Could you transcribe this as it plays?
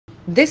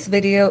This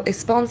video is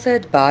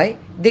sponsored by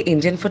the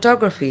Indian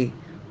Photography.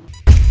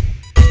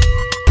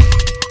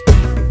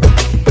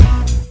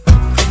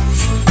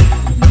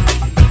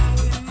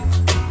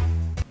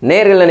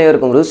 நேயர்கள்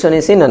அனைவருக்கும்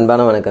ரூஸ்டனிஸின்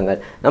அன்பான வணக்கங்கள்.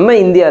 நம்ம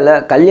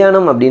இந்தியாவில்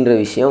கல்யாணம் அப்படின்ற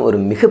விஷயம் ஒரு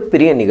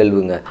மிகப்பெரிய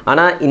நிகழ்வுங்க.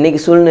 ஆனால்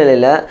இன்றைக்கி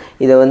சூழ்நிலையில்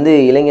இதை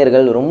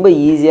இளைஞர்கள் ரொம்ப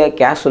ஈஸியாக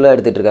கேஷுவலாக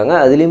எடுத்துகிட்டு இருக்காங்க.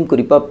 அதுலேயும்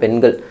குறிப்பாக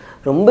பெண்கள்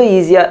ரொம்ப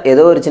ஈஸியாக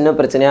ஏதோ ஒரு சின்ன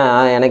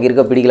பிரச்சனையாக எனக்கு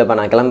இருக்க பிடிக்கலப்பா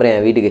நான் கிளம்புறேன்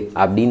என் வீட்டுக்கு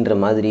அப்படின்ற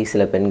மாதிரி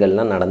சில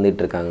பெண்கள்லாம்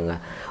நடந்துகிட்ருக்காங்க.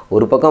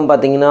 ஒரு பக்கம்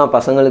பார்த்திங்கன்னா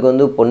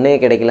பசங்களுக்கு பொண்ணே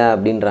கிடைக்கல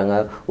அப்படின்றாங்க.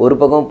 ஒரு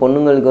பக்கம்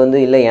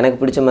பொண்ணுங்களுக்கு இல்லை எனக்கு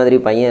பிடிச்ச மாதிரி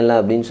பையன் இல்லை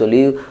அப்படின்னு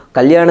சொல்லி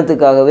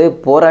கல்யாணத்துக்காகவே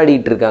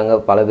போராடிட்டு இருக்காங்க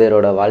பல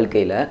பேரோட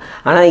வாழ்க்கையில்.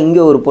 ஆனால்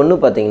இங்கே ஒரு பொண்ணு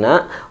பார்த்திங்கன்னா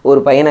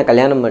ஒரு பையனை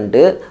கல்யாணம்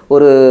பண்ணிட்டு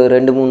ஒரு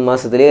 2-3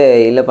 மாதத்துலேயே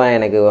இல்லைப்பா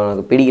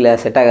உனக்கு பிடிக்கல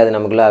செட் ஆகாது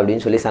நமக்குலாம்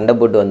அப்படின்னு சொல்லி சண்டை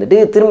போட்டு வந்துட்டு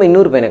திரும்ப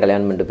இன்னொரு பையனை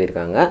கல்யாணம் பண்ணிட்டு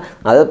போயிருக்காங்க.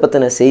 அதை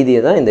பற்றின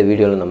செய்தியை தான் இந்த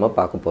வீடியோவில் நம்ம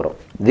பார்க்க போகிறோம்.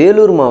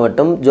 வேலூர்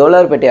மாவட்டம்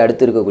ஜோலார்பேட்டை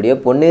அடுத்து இருக்கக்கூடிய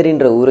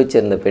பொன்னேரின்ற ஊரை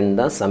சேர்ந்த பெண்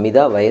தான்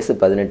சமிதா, வயசு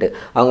 18.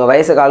 அவங்க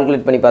வயசை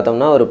கால்குலேட் பண்ணி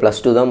பார்த்தோம்னா ஒரு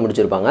 +2 தான்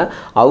முடிச்சிருப்பாங்க.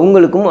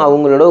 அவங்களுக்கும்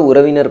அவங்களோட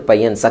உறவினர்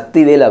பையன்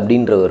சக்திவேல்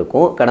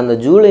அப்படின்றவருக்கும் கடந்த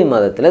ஜூலை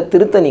மாதத்தில்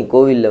திருத்தணி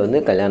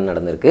கோவிலில் கல்யாணம்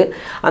நடந்திருக்கு.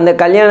 அந்த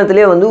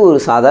கல்யாணத்திலே ஒரு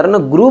சாதாரண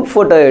குரூப்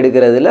ஃபோட்டோ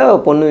எடுக்கிறதுல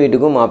பொண்ணு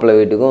வீட்டுக்கும் மாப்பிள்ளை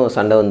வீட்டுக்கும்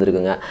சண்டை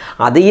வந்திருக்குங்க.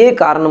 அதையே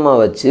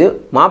காரணமாக வச்சு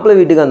மாப்பிள்ளை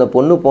வீட்டுக்கு அந்த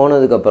பொண்ணு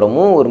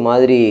போனதுக்கப்புறமும் ஒரு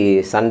மாதிரி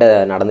சண்டை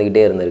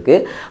நடந்துக்கிட்டே இருந்திருக்கு.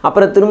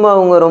 அப்புறம் திரும்ப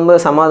அவங்க ரொம்ப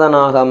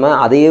சமாதானம் ஆகாமல்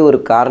அதையே ஒரு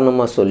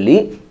காரணமாக சொல்லி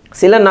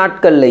சில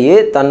நாட்கள்லையே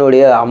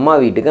தன்னுடைய அம்மா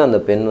வீட்டுக்கு அந்த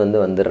பெண்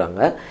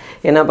வந்துடுறாங்க.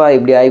 என்னப்பா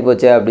இப்படி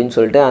ஆகிப்போச்சே அப்படின்னு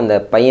சொல்லிட்டு அந்த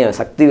பையன்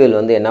சக்திவேல்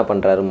என்ன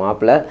பண்ணுறாரு,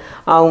 மாப்பிள்ளை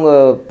அவங்க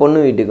பொண்ணு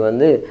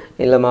வீட்டுக்கு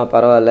இல்லைம்மா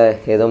பரவாயில்ல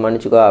ஏதோ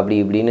மன்னிச்சுக்கோ அப்படி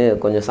இப்படின்னு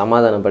கொஞ்சம்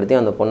சமாதானப்படுத்தி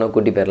அந்த பொண்ணை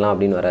கூட்டி போயிடலாம்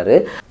அப்படின்னு வராரு.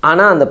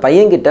 ஆனால் அந்த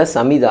பையன்கிட்ட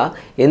சமிதா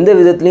எந்த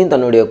விதத்துலையும்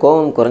தன்னுடைய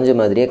கோபம் குறைஞ்ச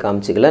மாதிரியே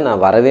காமிச்சிக்கல.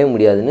 நான் வரவே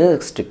முடியாதுன்னு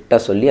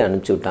ஸ்ட்ரிக்டாக சொல்லி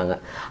அனுப்பிச்சி விட்டாங்க.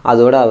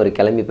 அதோடு அவர்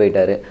கிளம்பி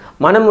போயிட்டார்.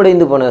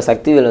 மனமுடைந்து போன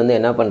சக்திவேல்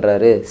என்ன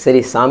பண்ணுறாரு,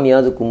 சரி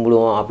சாமியாவது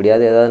கும்பிடுவோம்,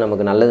 அப்படியாவது ஏதாவது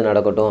நமக்கு நல்லது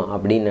நடக்கட்டும்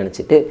அப்படின்னு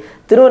நினச்சிட்டு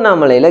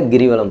திருவண்ணாமலையில்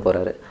கிரிவலம்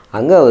போகிறாரு.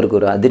 அங்கே அவருக்கு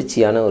ஒரு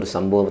அதிர்ச்சியான ஒரு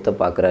சம்பவத்தை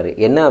பார்க்குறாரு.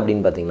 என்ன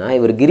அப்படின்னு பார்த்தீங்கன்னா,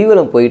 இவர்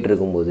கிரிவலம் போயிட்டு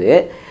இருக்கும்போது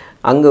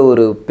அங்கே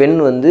ஒரு பெண்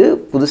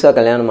புதுசாக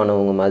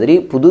கல்யாணமானவங்க மாதிரி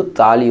புது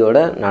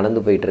தாலியோடு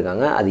நடந்து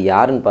போயிட்டுருக்காங்க. அது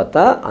யாருன்னு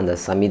பார்த்தா அந்த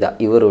சமிதா,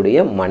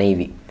 இவருடைய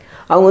மனைவி.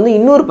 அவங்க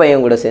இன்னொரு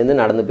பையன் கூட சேர்ந்து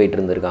நடந்து போயிட்டு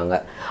இருந்திருக்காங்க.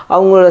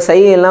 அவங்களோட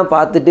சைகையெல்லாம்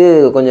பார்த்துட்டு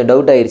கொஞ்சம்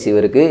டவுட் ஆயிடுச்சு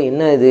இவருக்கு,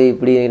 என்ன இது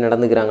இப்படி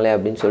நடந்துக்கிறாங்களே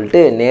அப்படின்னு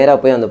சொல்லிட்டு நேராக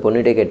போய் அந்த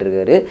பொண்ணுகிட்டே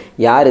கேட்டிருக்காரு,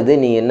 யார்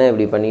இது, நீ என்ன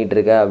இப்படி பண்ணிகிட்டு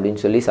இருக்க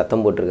அப்படின்னு சொல்லி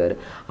சத்தம் போட்டிருக்காரு.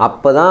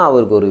 அப்போ தான்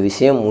அவருக்கு ஒரு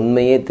விஷயம்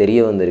உண்மையே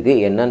தெரிய வந்திருக்கு.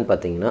 என்னன்னு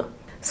பார்த்தீங்கன்னா,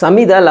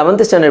 சமிதா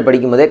 11th ஸ்டாண்டர்ட்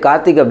படிக்கும்போதே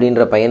கார்த்திக்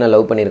அப்படின்ற பையனை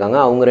லவ் பண்ணியிருக்காங்க.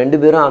 அவங்க 2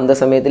 பேரும் அந்த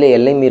சமயத்தில்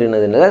எல்லை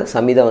மீறினதுனால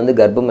சமிதா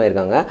கர்ப்பமாக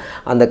இருக்காங்க.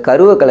 அந்த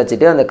கருவை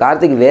கலைச்சிட்டு அந்த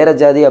கார்த்திக் வேறு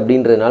ஜாதி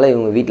அப்படின்றதுனால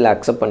இவங்க வீட்டில்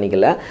அக்செப்ட்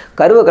பண்ணிக்கல.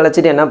 கருவை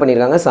கலைச்சிட்டு என்ன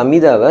பண்ணியிருக்காங்க,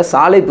 சமிதாவை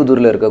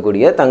சாலைப்புதூரில்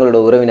இருக்கக்கூடிய தங்களோட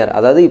உறவினர்,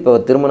 அதாவது இப்போ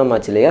திருமணம்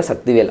ஆச்சு இல்லையா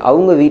சக்திவேல்,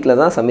 அவங்க வீட்டில்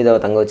தான் சமிதாவை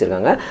தங்க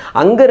வச்சுருக்காங்க.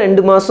 அங்கே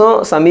 2 மாதம்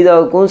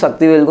சமிதாவுக்கும்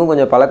சக்திவேலுக்கும்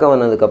கொஞ்சம் பழக்கம்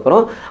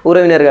வந்ததுக்கப்புறம்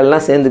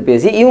உறவினர்கள்லாம் சேர்ந்து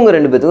பேசி இவங்க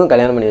 2 பேத்துக்கும்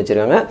கல்யாணம் பண்ணி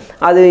வச்சுருக்காங்க.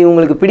 அது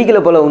இவங்களுக்கு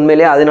பிடிக்கல போல்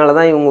உண்மையிலே. அதனால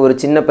தான் இவங்க ஒரு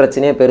சின்ன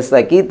பிரச்சனையை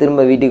பெருசாக்கி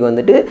திரும்ப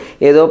வீட்டுக்கு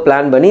ஏதோ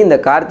பிளான் பண்ணி இந்த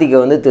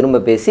கார்த்திகை திரும்ப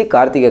பேசி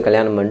கார்த்திகை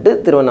கல்யாணம் பண்ணிட்டு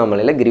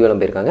திருவண்ணாமலையில் கிரிவலம்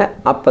போயிருக்காங்க.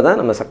 அப்போ தான்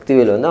நம்ம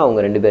சக்திவேல் அவங்க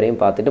 2 பேரையும்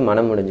பார்த்துட்டு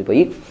மனம் முடிஞ்சு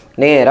போய்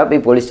நேராக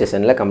போய் போலீஸ்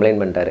ஸ்டேஷனில்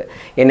கம்ப்ளைண்ட் பண்ணிட்டாரு.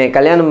 என்னை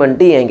கல்யாணம்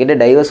பண்ணிட்டு என்கிட்ட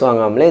டைவர்ஸ்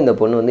வாங்காமலே இந்த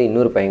பொண்ணு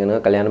இன்னொரு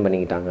பையனை கல்யாணம்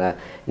பண்ணிக்கிட்டாங்க,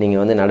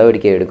 நீங்கள்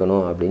நடவடிக்கை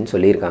எடுக்கணும் அப்படின்னு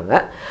சொல்லியிருக்காங்க.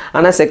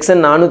 ஆனால்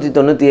செக்ஷன்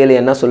 497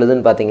 என்ன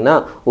சொல்லுதுன்னு பார்த்தீங்கன்னா,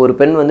 ஒரு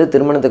பெண்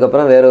திருமணத்துக்கு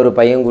அப்புறம் வேற ஒரு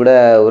பையன் கூட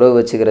உறவு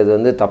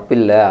வச்சுக்கிறது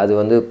தப்பில்லை,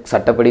 அது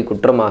சட்டப்படி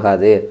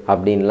குற்றமாகாது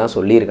அப்படின்லாம்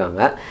சொல்லியிருக்காங்க.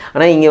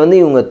 ஆனால் இங்கே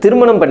இவங்க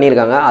திருமணம்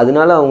பண்ணியிருக்காங்க,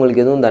 அதனால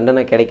அவங்களுக்கு எதுவும்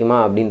தண்டனை கிடைக்குமா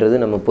அப்படின்றது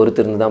நம்ம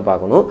பொறுத்திருந்து தான்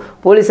பார்க்கணும்.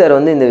 போலீஸார்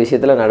இந்த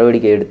விஷயத்தில்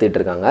நடவடிக்கை எடுத்துகிட்டு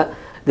இருக்காங்க.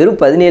 வெறும்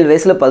 17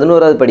 வயசில்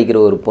 11வது படிக்கிற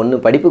ஒரு பொண்ணு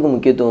படிப்புக்கு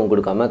முக்கியத்துவம்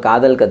கொடுக்காம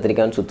காதல்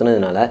கத்திரிக்கான்னு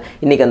சுற்றுனதுனால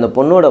இன்றைக்கி அந்த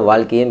பொண்ணோட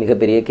வாழ்க்கையே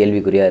மிகப்பெரிய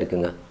கேள்விக்குறியாக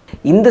இருக்குங்க.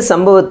 இந்த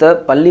சம்பவத்தை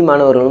பள்ளி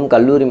மாணவர்களும்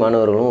கல்லூரி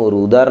மாணவர்களும் ஒரு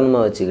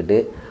உதாரணமாக வச்சுக்கிட்டு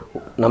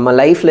நம்ம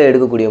லைஃப்பில்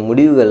எடுக்கக்கூடிய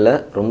முடிவுகளில்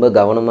ரொம்ப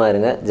கவனமாக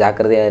இருங்க,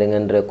 ஜாக்கிரதையாக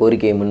இருங்கன்ற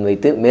கோரிக்கையை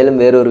முன்வைத்து மேலும்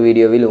வேறொரு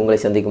வீடியோவில் உங்களை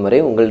சந்திக்கும் வரை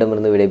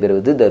உங்களிடமிருந்து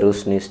விடைபெறுவது த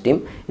ரூஸ் நியூஸ் டீம்.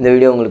 இந்த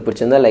வீடியோ உங்களுக்கு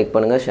பிடிச்சிருந்தால் லைக்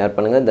பண்ணுங்கள், ஷேர்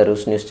பண்ணுங்கள், த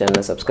ரூஸ் நியூஸ்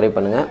சேனலை சப்ஸ்கிரைப்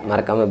பண்ணுங்கள்,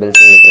 மறக்காமல் பெல்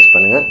சிம்பலை ப்ரெஸ்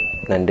பண்ணுங்கள்.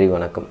 நன்றி,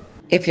 வணக்கம்.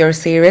 If you're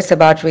serious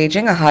about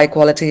reaching a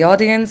high-quality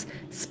audience,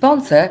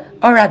 sponsor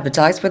or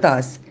advertise with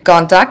us.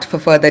 Contact for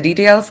further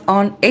details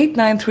on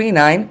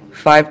 8939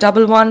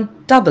 511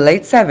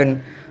 887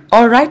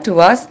 or write to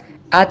us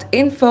at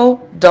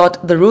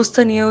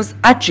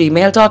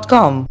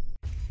info.theroosternews@gmail.com.